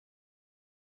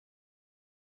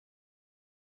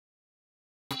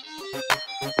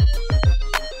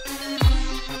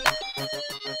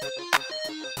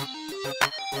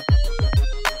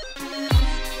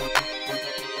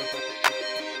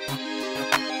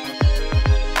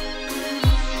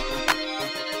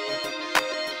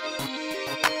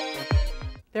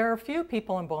are few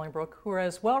people in Bolingbrook who are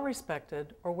as well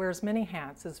respected or wears many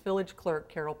hats as Village Clerk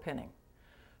Carol Pinning.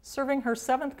 Serving her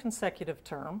 7th consecutive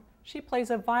term, she plays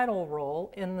a vital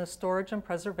role in the storage and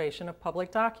preservation of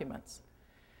public documents.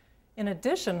 In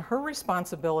addition, her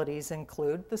responsibilities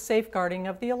include the safeguarding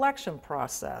of the election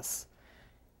process,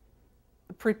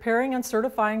 preparing and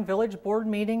certifying village board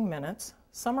meeting minutes,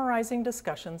 summarizing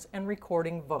discussions, and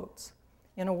recording votes.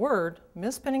 In a word,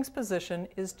 Ms. Pinning's position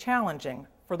is challenging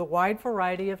for the wide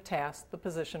variety of tasks the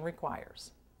position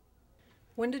requires.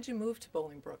 When did you move to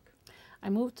Bolingbrook? I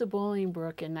moved to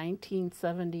Bolingbrook in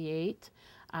 1978.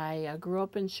 I grew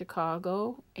up in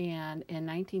Chicago, and in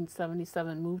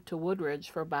 1977 moved to Woodridge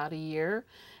for about a year,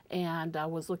 and I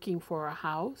was looking for a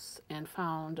house and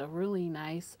found a really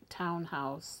nice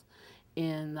townhouse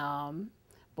in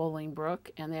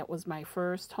Bolingbrook, and that was my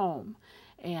first home,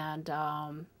 and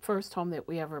first home that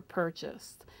we ever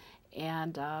purchased.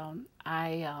 And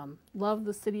I love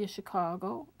the city of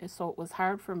Chicago, and so it was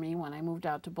hard for me when I moved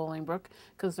out to Bolingbrook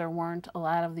because there weren't a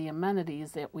lot of the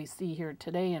amenities that we see here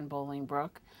today in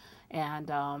Bolingbrook. And,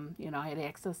 you know, I had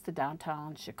access to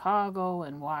downtown Chicago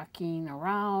and walking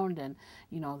around and,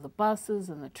 you know, the buses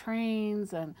and the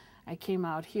trains. And I came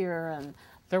out here and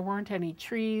there weren't any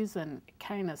trees, and it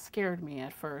kind of scared me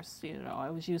at first. You know, I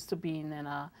was used to being in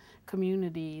a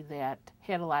community that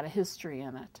had a lot of history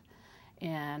in it.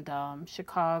 And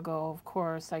Chicago, of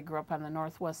course, I grew up on the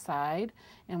northwest side,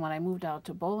 and when I moved out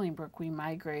to Bolingbrook, we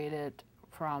migrated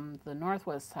from the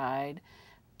northwest side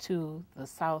to the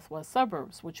southwest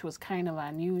suburbs, which was kind of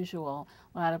unusual.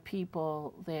 A lot of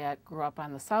people that grew up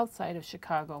on the south side of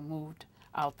Chicago moved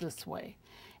out this way.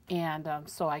 And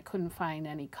so I couldn't find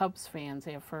any Cubs fans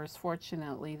at first.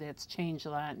 Fortunately, that's changed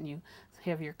a lot, and you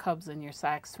have your Cubs and your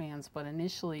Sox fans, but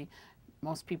initially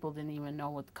most people didn't even know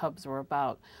what the Cubs were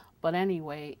about. But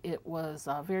anyway, it was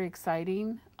very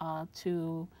exciting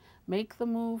to make the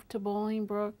move to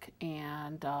Bolingbrook,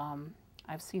 and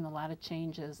I've seen a lot of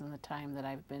changes in the time that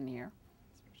I've been here.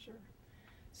 For sure.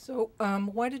 So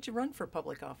why did you run for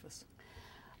public office?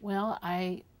 Well,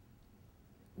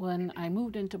 when I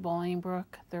moved into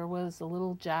Bolingbrook, there was a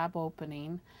little job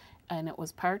opening, and it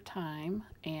was part-time,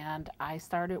 and I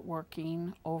started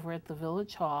working over at the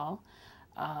Village Hall,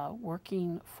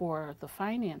 working for the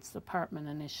finance department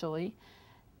initially,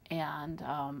 and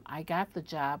I got the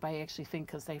job, I actually think,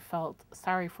 because they felt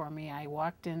sorry for me. I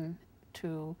walked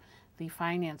into the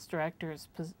finance director's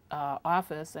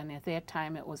office, and at that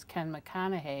time it was Ken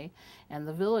McConaughey, and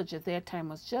the village at that time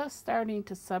was just starting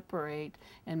to separate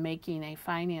and making a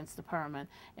finance department,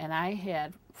 and I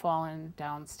had fallen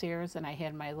downstairs and I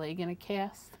had my leg in a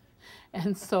cast.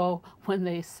 And so when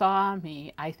they saw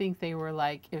me, I think they were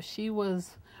like, if she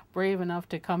was brave enough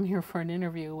to come here for an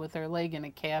interview with her leg in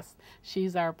a cast,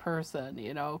 she's our person,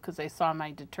 you know, because they saw my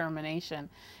determination.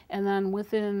 And then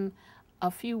within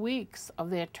a few weeks of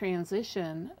that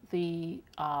transition, the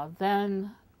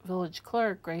then village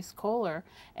clerk, Grace Kohler,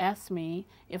 asked me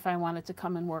if I wanted to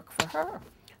come and work for her.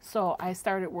 So I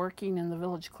started working in the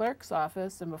village clerk's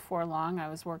office, and before long I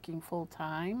was working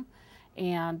full-time.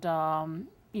 And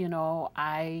you know,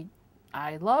 I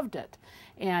loved it.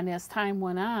 And as time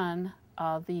went on,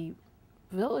 the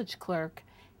village clerk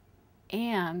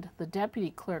and the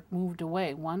deputy clerk moved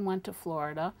away. One went to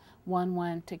Florida, one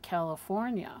went to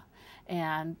California.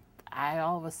 And I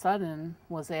all of a sudden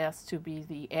was asked to be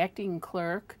the acting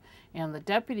clerk and the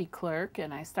deputy clerk,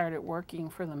 and I started working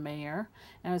for the mayor.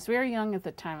 And I was very young at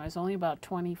the time. I was only about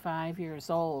 25 years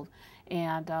old.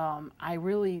 And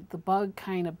the bug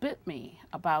kind of bit me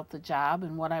about the job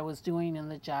and what I was doing in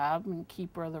the job and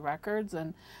keeper of the records.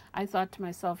 And I thought to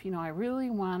myself, you know, I really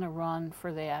want to run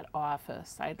for that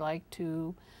office. I'd like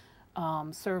to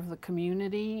serve the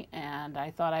community, and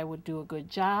I thought I would do a good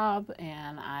job.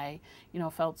 And I, you know,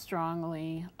 felt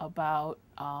strongly about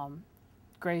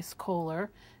Grace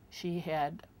Kohler. She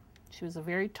was a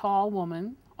very tall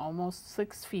woman, almost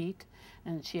 6 feet,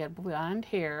 and she had blonde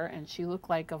hair, and she looked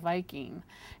like a Viking.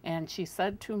 And she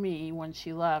said to me when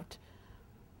she left,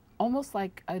 almost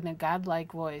like in a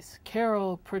godlike voice,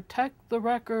 "Carol, protect the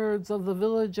records of the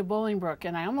village of Bolingbrook."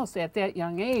 And I almost, at that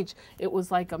young age, it was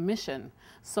like a mission.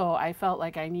 So I felt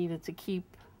like I needed to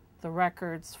keep the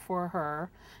records for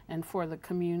her and for the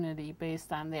community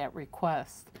based on that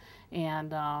request.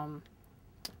 And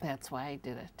that's why I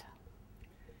did it.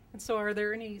 And so are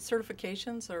there any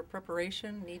certifications or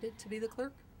preparation needed to be the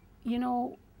clerk? You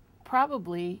know,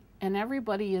 probably, and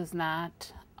everybody is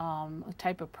not a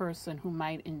type of person who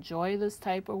might enjoy this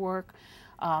type of work.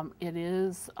 It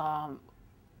is a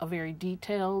very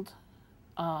detailed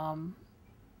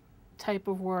type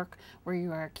of work where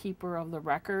you are a keeper of the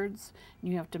records.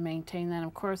 You have to maintain that.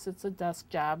 Of course, it's a desk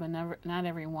job, and not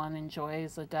everyone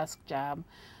enjoys a desk job.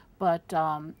 But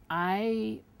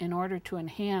in order to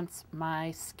enhance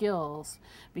my skills,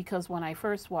 because when I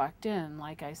first walked in,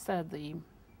 like I said, the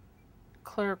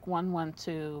clerk, one went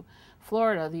to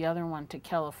Florida, the other one to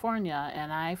California,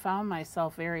 and I found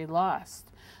myself very lost.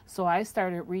 So I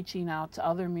started reaching out to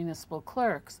other municipal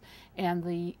clerks, and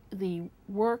the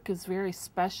work is very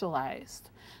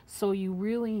specialized. So you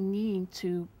really need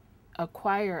to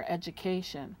acquire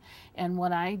education. And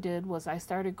what I did was I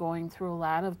started going through a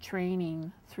lot of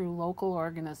training through local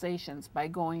organizations by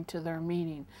going to their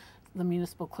meeting. The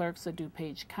municipal clerks of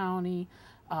DuPage County,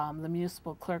 the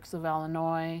municipal clerks of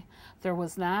Illinois. There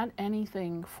was not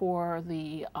anything for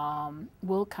the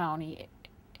Will County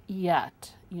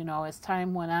yet. You know, as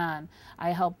time went on,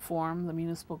 I helped form the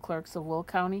municipal clerks of Will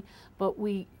County, but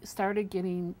we started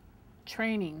getting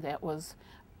training that was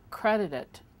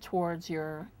credited towards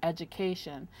your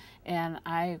education, and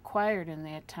I acquired in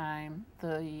that time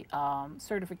the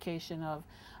certification of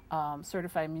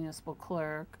certified municipal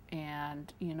clerk,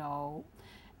 and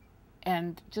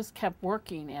and just kept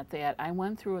working at that. I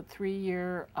went through a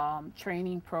 3-year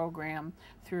training program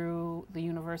through the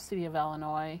University of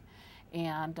Illinois,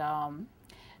 and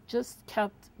just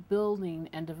kept building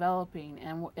and developing.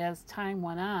 And as time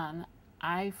went on,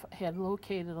 I had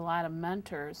located a lot of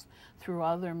mentors through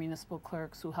other municipal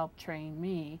clerks who helped train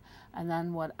me. And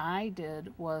then what I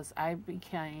did was I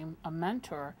became a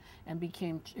mentor and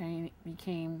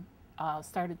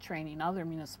started training other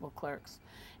municipal clerks.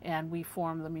 And we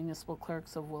formed the municipal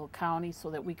clerks of Will County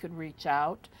so that we could reach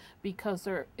out, because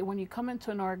when you come into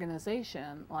an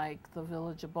organization like the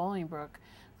Village of Bolingbrook,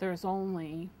 there's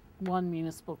only one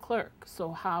municipal clerk.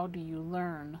 So how do you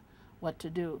learn what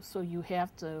to do? So you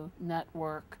have to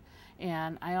network.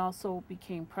 And I also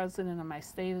became president of my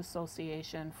state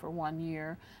association for 1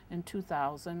 year in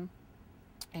 2000,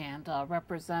 and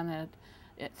represented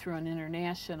it through an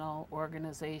international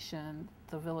organization,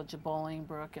 the Village of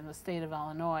Bolingbrook and the state of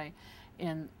Illinois,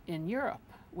 in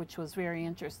Europe, which was very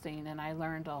interesting, and I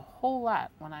learned a whole lot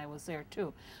when I was there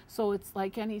too. So it's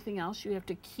like anything else, you have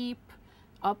to keep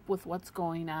up with what's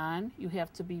going on. You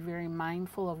have to be very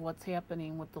mindful of what's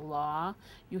happening with the law.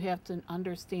 You have to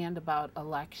understand about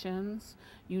elections.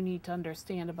 You need to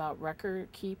understand about record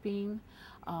keeping.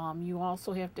 You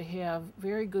also have to have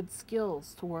very good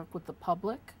skills to work with the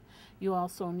public. You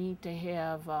also need to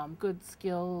have good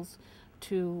skills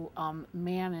to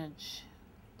manage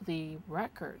the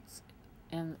records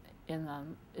in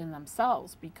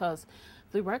themselves, because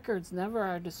the records never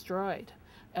are destroyed.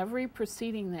 Every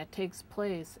proceeding that takes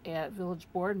place at village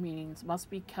board meetings must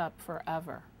be kept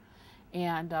forever.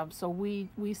 And so we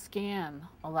scan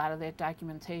a lot of that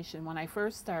documentation. When I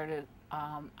first started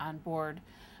on board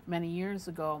many years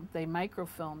ago, they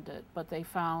microfilmed it, but they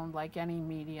found, like any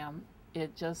medium,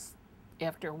 it just,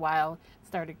 after a while,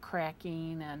 started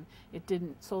cracking, and it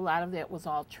didn't, so a lot of that was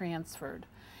all transferred.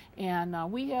 And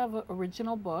we have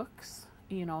original books.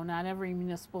 You know, not every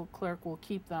municipal clerk will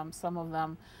keep them. Some of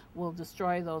them will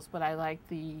destroy those, but I like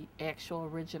the actual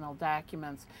original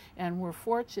documents. And we're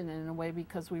fortunate in a way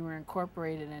because we were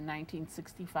incorporated in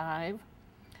 1965.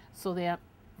 So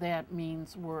that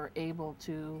means we're able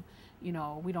to, you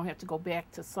know, we don't have to go back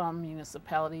to some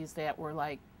municipalities that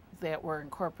were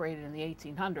incorporated in the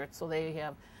 1800s. So they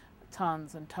have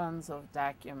tons and tons of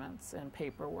documents and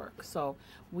paperwork. So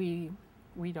we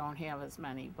don't have as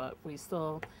many, but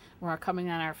we're coming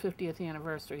on our 50th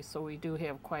anniversary, so we do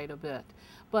have quite a bit.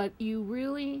 But you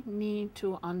really need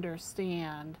to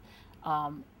understand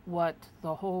what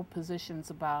the whole position's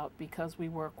about, because we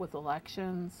work with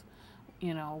elections.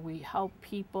 You know, we help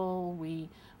people. We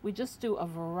just do a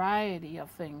variety of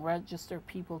things. Register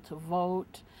people to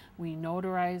vote. We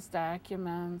notarize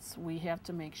documents. We have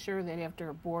to make sure that after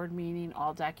a board meeting,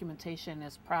 all documentation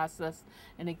is processed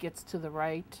and it gets to the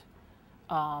right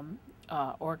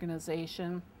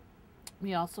organization.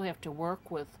 We also have to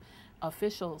work with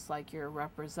officials like your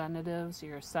representatives,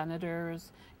 your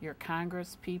senators, your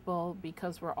Congress people,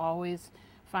 because we're always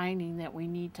finding that we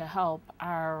need to help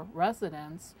our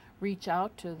residents reach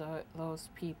out to those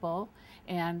people,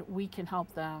 and we can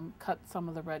help them cut some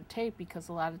of the red tape, because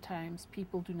a lot of times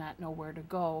people do not know where to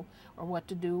go or what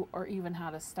to do or even how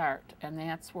to start, and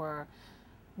that's where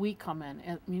we come in.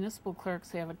 And municipal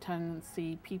clerks have a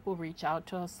tendency, people reach out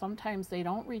to us. Sometimes they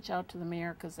don't reach out to the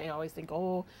mayor because they always think,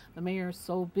 oh, the mayor's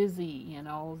so busy, you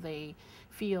know. They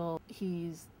feel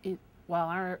while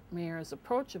our mayor is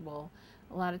approachable,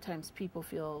 a lot of times people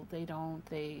feel they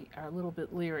are a little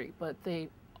bit leery, but they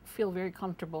feel very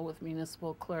comfortable with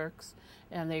municipal clerks,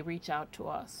 and they reach out to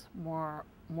us more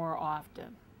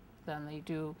often than they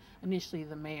do initially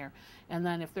the mayor. And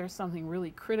then if there's something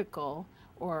really critical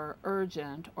or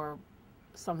urgent or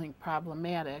something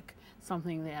problematic,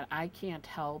 something that I can't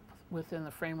help within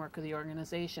the framework of the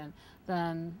organization,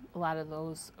 then a lot of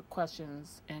those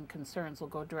questions and concerns will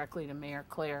go directly to Mayor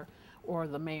Claire or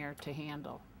the mayor to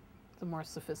handle, the more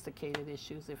sophisticated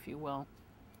issues, if you will.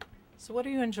 So what do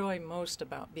you enjoy most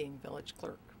about being village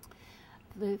clerk?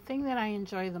 The thing that I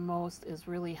enjoy the most is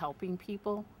really helping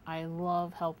people. I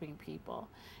love helping people,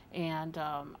 and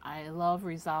I love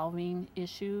resolving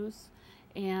issues,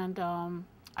 and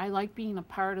I like being a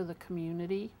part of the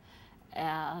community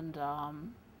and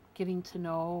getting to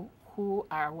know who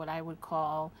are what I would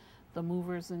call the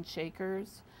movers and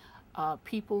shakers,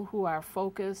 people who are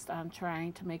focused on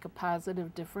trying to make a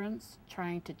positive difference,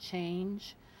 trying to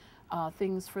change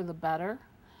things for the better.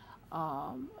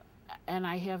 And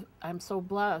I'm so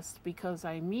blessed because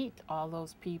I meet all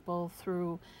those people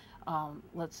through,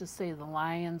 let's just say, the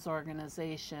Lions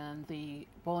organization, the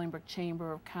Bolingbrook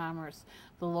Chamber of Commerce,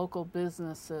 the local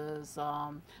businesses,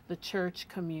 the church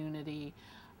community,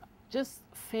 just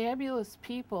fabulous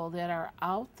people that are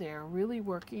out there really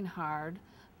working hard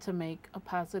to make a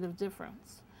positive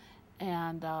difference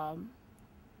and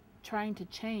trying to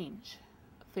change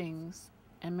things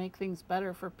and make things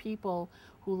better for people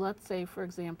who, let's say, for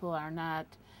example, are not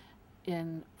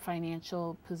in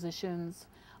financial positions.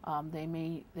 They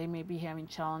may be having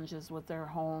challenges with their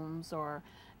homes, or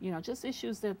just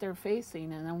issues that they're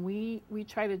facing, and then we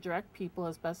try to direct people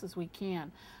as best as we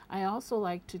can. I also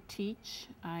like to teach.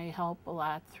 I help a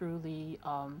lot through the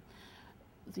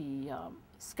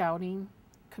scouting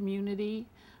community.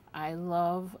 I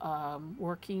love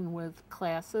working with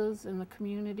classes in the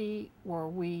community where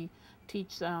we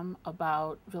teach them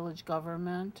about village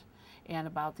government and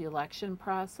about the election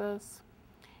process.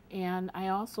 And I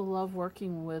also love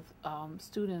working with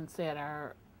students that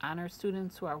are honor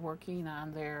students who are working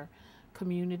on their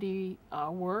community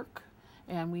work,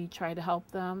 and we try to help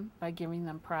them by giving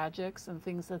them projects and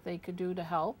things that they could do to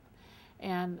help.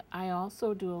 And I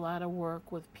also do a lot of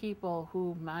work with people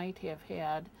who might have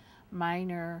had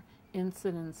minor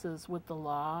incidences with the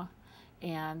law,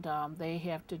 and they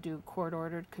have to do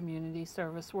court-ordered community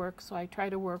service work. So I try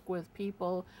to work with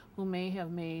people who may have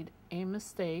made a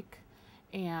mistake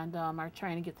and are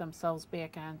trying to get themselves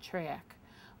back on track.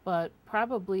 But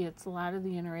probably it's a lot of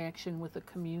the interaction with the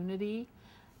community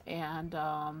and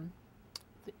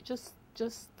just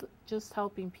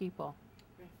helping people.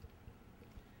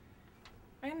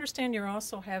 I understand you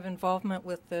also have involvement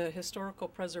with the Historical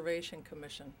Preservation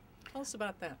Commission. Tell us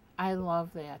about that. I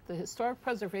love that. The Historic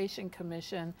Preservation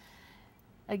Commission,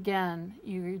 again,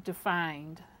 you're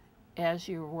defined as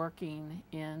you're working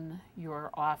in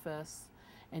your office,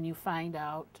 and you find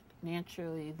out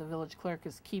naturally the village clerk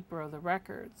is keeper of the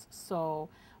records. So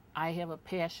I have a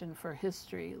passion for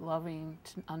history, loving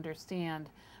to understand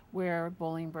where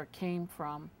Bolingbrook came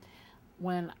from.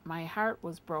 When my heart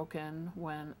was broken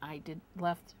when I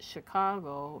left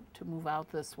Chicago to move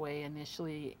out this way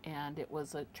initially, and it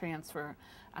was a transfer.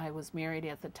 I was married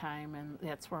at the time, and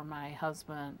that's where my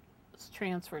husband's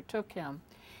transfer took him.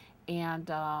 And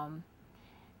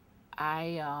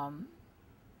I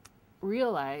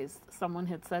realized someone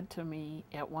had said to me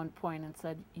at one point and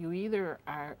said, you either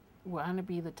want to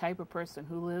be the type of person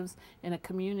who lives in a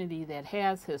community that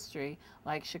has history,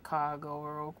 like Chicago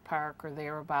or Oak Park or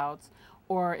thereabouts,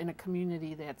 or in a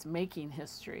community that's making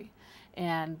history.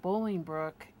 And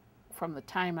Bolingbrook, from the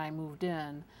time I moved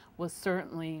in, was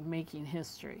certainly making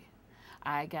history.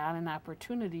 I got an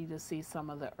opportunity to see some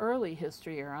of the early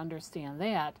history or understand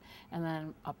that, and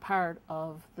then a part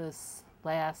of this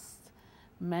last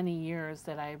many years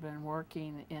that I've been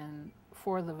working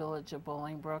for the village of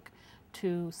Bolingbrook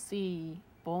to see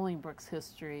Bolingbrook's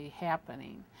history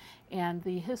happening. And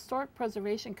the Historic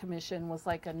Preservation Commission was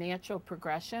like a natural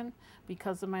progression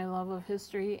because of my love of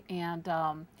history. And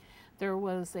there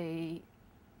was a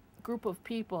group of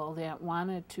people that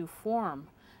wanted to form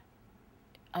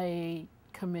a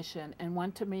commission and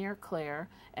went to Mayor Claire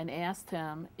and asked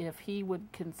him if he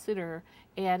would consider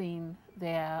adding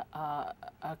a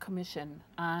commission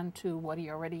onto what he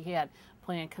already had: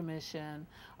 Plan Commission,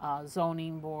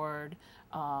 Zoning Board,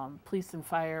 Police and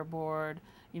Fire Board,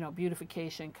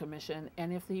 Beautification Commission,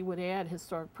 and if he would add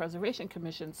Historic Preservation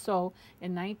Commission. So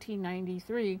in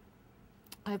 1993,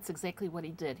 That's exactly what he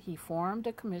did. He formed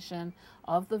a commission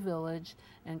of the village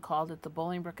and called it the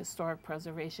Bolingbrook Historic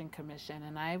Preservation Commission,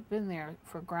 and I've been there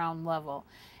for ground level.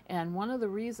 And one of the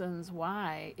reasons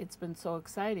why it's been so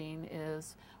exciting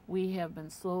is we have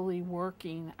been slowly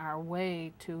working our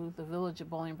way to the village of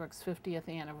Bolingbrook's 50th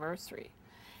anniversary.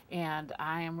 And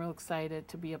I am real excited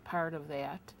to be a part of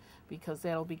that because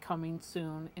that'll be coming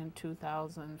soon in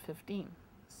 2015.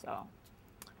 So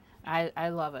I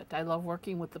love it. I love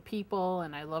working with the people,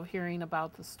 and I love hearing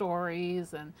about the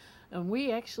stories. And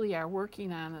we actually are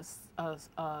working on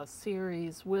a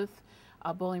series with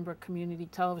Bolingbrook Community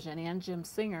Television and Jim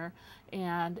Singer,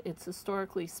 and it's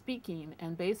Historically Speaking.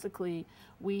 And basically,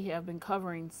 we have been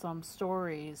covering some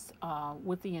stories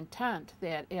with the intent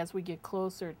that as we get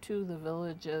closer to the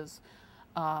village's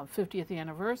 50th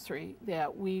anniversary,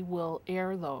 that we will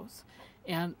air those.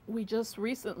 And we just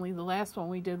recently, the last one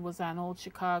we did was on Old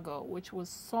Chicago, which was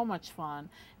so much fun,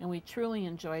 and we truly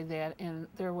enjoyed that. And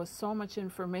there was so much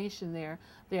information there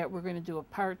that we're going to do a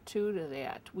part 2 to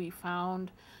that. We found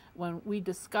when we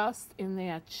discussed in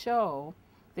that show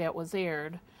that was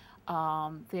aired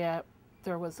that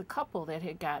there was a couple that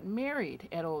had gotten married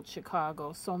at Old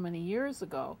Chicago so many years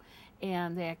ago.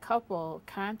 And that couple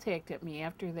contacted me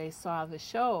after they saw the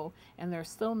show, and they're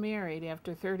still married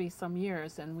after 30 some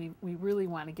years, and we really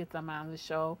want to get them on the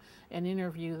show and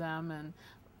interview them and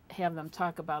have them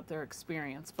talk about their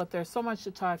experience. But there's so much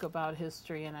to talk about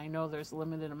history, and I know there's a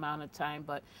limited amount of time,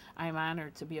 but I'm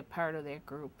honored to be a part of that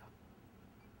group.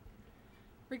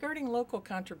 Regarding local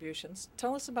contributions,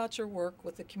 tell us about your work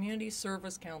with the Community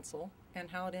Service Council and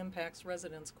how it impacts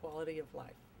residents' quality of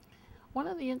life. One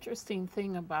of the interesting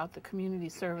things about the Community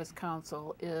Service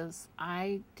Council is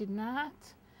I got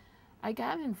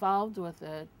involved with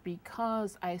it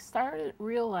because I started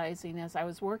realizing as I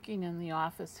was working in the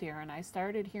office here, and I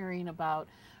started hearing about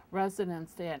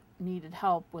residents that needed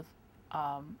help with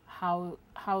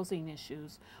housing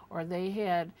issues, or they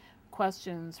had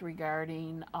questions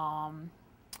regarding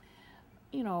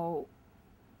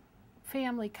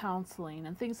family counseling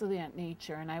and things of that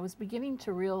nature. And I was beginning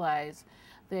to realize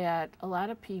that a lot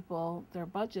of people, their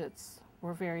budgets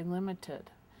were very limited,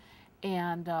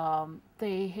 and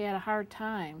they had a hard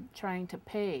time trying to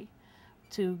pay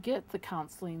to get the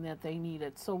counseling that they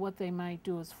needed. So what they might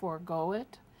do is forego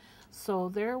it. So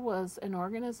there was an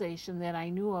organization that I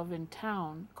knew of in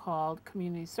town called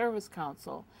Community Service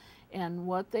Council. And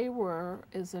what they were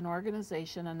is an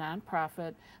organization, a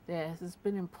nonprofit, that has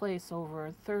been in place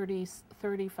over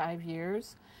 35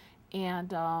 years.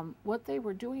 And what they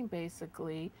were doing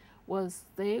basically was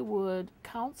they would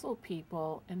counsel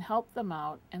people and help them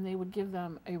out, and they would give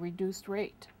them a reduced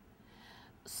rate.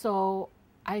 So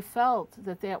I felt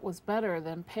that that was better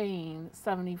than paying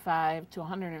 $75 to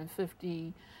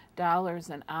 $150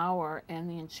 an hour, and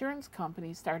the insurance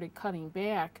companies started cutting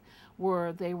back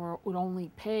where they would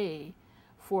only pay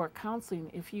for counseling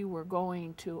if you were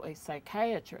going to a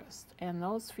psychiatrist, and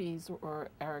those fees are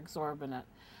exorbitant.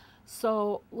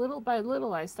 So little by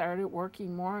little, I started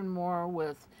working more and more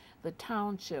with the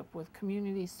township, with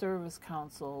Community Service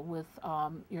Council, with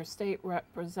your state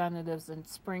representatives in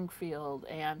Springfield,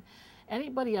 and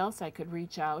anybody else I could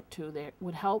reach out to that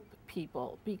would help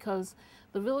people, because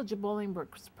the Village of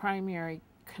Bolingbrook's primary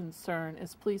concern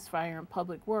is police, fire, and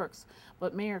public works.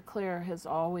 But Mayor Clare has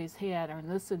always had, or in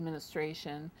this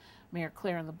administration, Mayor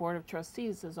Clare and the Board of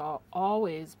Trustees has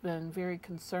always been very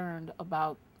concerned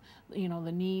about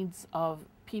the needs of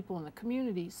people in the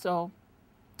community. So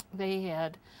they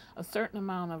had a certain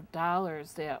amount of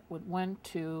dollars that went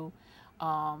to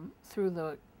through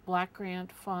the Block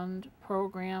Grant Fund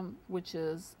program, which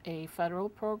is a federal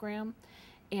program,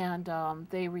 and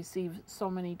they received so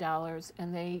many dollars,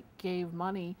 and they gave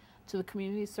money to the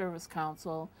Community Service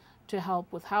Council to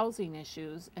help with housing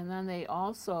issues. And then they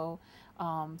also,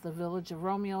 the Village of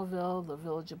Romeoville, the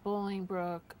Village of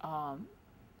Bolingbrook,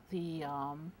 the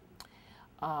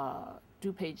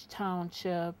DuPage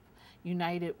Township,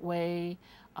 United Way,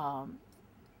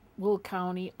 Will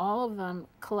County, all of them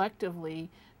collectively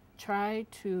try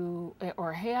to,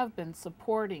 or have been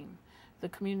supporting the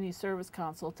Community Service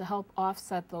Council to help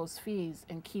offset those fees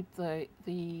and keep the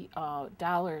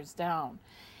dollars down.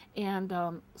 And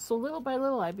so little by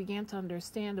little, I began to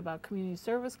understand about Community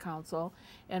Service Council,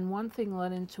 and one thing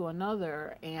led into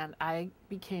another, and I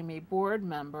became a board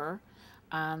member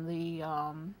on the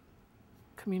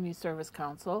Community Service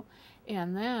Council.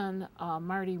 And then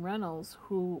Marty Reynolds,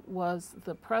 who was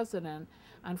the president,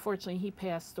 unfortunately he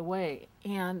passed away,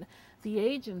 and the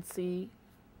agency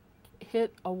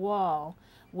hit a wall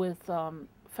with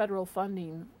federal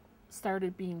funding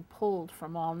started being pulled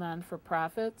from all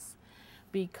non-for-profits.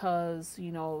 because,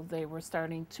 you know, they were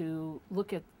starting to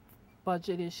look at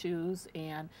budget issues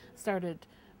and started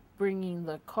bringing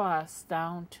the costs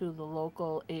down to the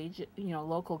local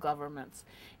local governments.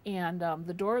 And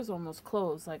the doors almost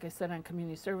closed, like I said, on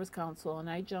Community Service Council, and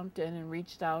I jumped in and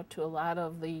reached out to a lot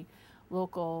of the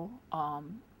local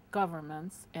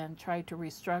governments and tried to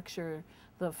restructure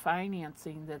the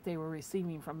financing that they were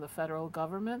receiving from the federal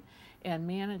government and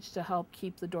managed to help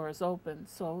keep the doors open.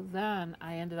 So then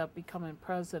I ended up becoming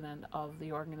president of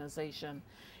the organization,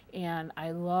 and I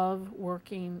love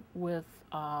working with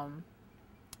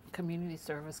Community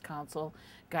Service Council,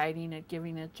 guiding it,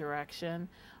 giving it direction.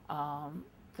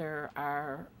 There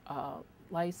are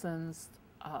licensed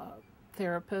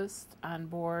therapists on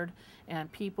board and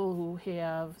people who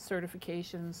have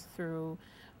certifications through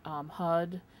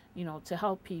HUD, you know, to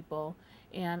help people.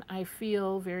 And I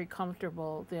feel very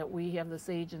comfortable that we have this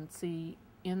agency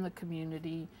in the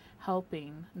community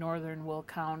helping Northern Will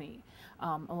County.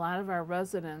 A lot of our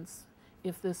residents,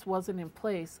 if this wasn't in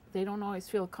place, they don't always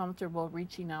feel comfortable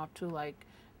reaching out to like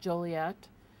Joliet.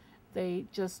 They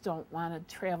just don't want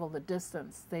to travel the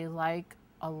distance. They like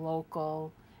a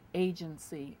local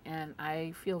agency, and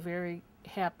I feel very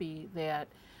happy that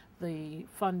the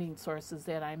funding sources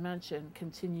that I mentioned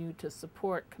continue to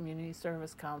support Community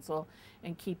Service Council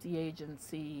and keep the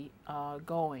agency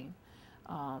going.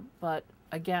 But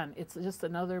again, it's just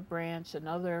another branch,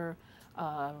 another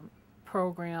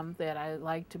program that I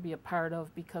like to be a part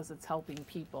of because it's helping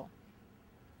people.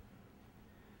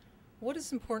 What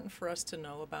is important for us to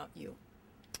know about you?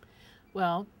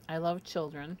 Well, I love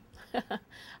children.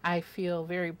 I feel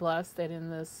very blessed that in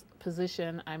this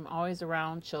position I'm always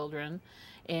around children,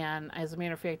 and as a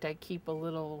matter of fact, I keep a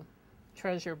little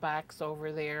treasure box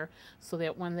over there so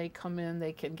that when they come in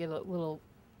they can get a little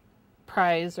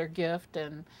prize or gift.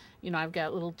 And you know, I've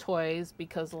got little toys,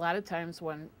 because a lot of times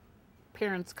when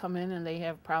parents come in and they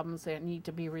have problems that need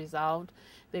to be resolved,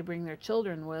 they bring their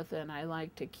children with, and I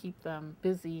like to keep them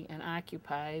busy and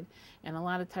occupied. And a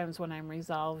lot of times when I'm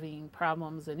resolving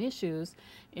problems and issues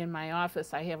in my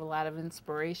office, I have a lot of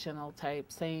inspirational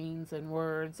type sayings and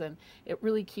words, and it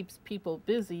really keeps people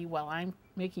busy while I'm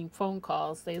making phone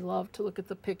calls. They love to look at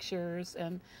the pictures,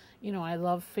 and you know, I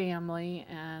love family,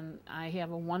 and I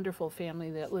have a wonderful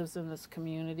family that lives in this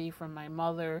community, from my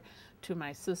mother to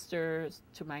my sisters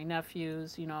to my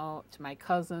nephews, you know, to my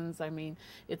cousins. I mean,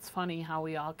 it's funny how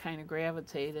we all kind of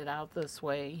gravitated out this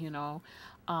way, you know.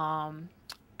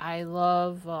 I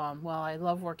love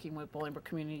working with Bolingbrook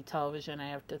Community Television. I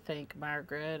have to thank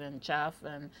Margaret and Jeff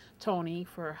and Tony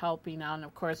for helping out, and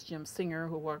of course Jim Singer,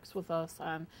 who works with us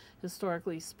on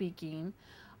Historically Speaking.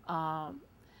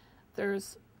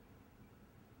 There's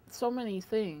so many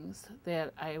things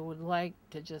that I would like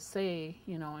to just say,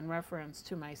 you know, in reference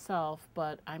to myself,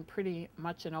 but I'm pretty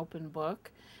much an open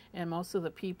book, and most of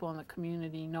the people in the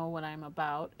community know what I'm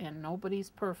about, and nobody's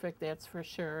perfect, that's for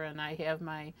sure, and I have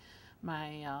my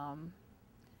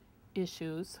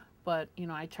issues, but you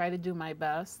know, I try to do my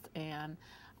best, and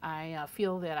I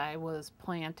feel that I was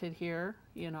planted here,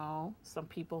 you know. Some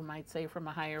people might say from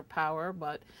a higher power,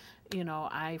 but you know,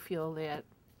 I feel that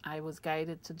I was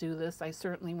guided to do this. I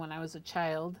certainly, when I was a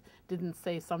child, didn't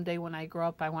say someday when I grow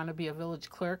up I want to be a village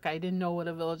clerk. I didn't know what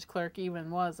a village clerk even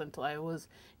was until I was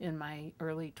in my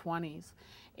early 20s.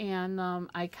 And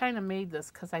I kind of made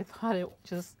this because I thought it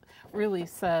just really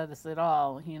says it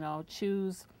all. You know,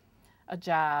 choose a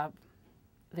job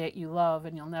that you love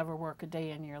and you'll never work a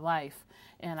day in your life.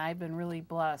 And I've been really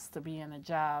blessed to be in a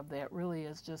job that really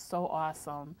is just so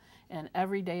awesome, and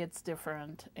every day it's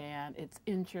different and it's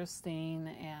interesting,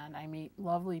 and I meet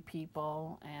lovely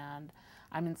people, and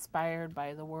I'm inspired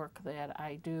by the work that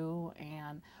I do,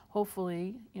 and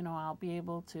hopefully, you know, I'll be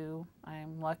able to,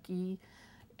 I'm lucky,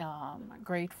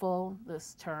 grateful.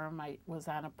 This term I was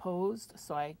unopposed,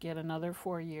 so I get another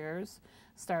 4 years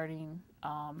starting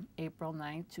April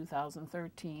 9th,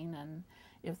 2013. And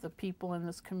if the people in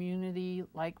this community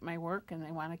like my work and they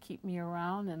want to keep me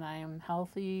around, and I am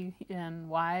healthy and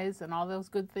wise and all those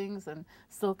good things and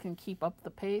still can keep up the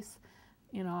pace,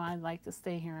 you know, I'd like to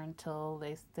stay here until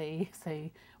they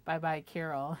say bye-bye,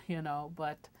 Carol, you know.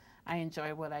 But I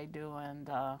enjoy what I do, and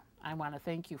I want to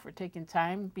thank you for taking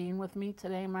time being with me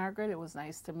today, Margaret. It was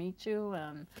nice to meet you,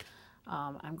 and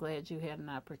I'm glad you had an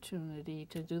opportunity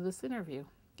to do this interview.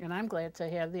 And I'm glad to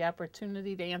have the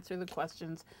opportunity to answer the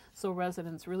questions so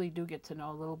residents really do get to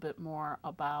know a little bit more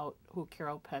about who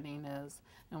Carol Penning is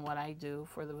and what I do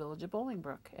for the Village of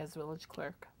Bolingbrook as village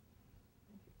clerk.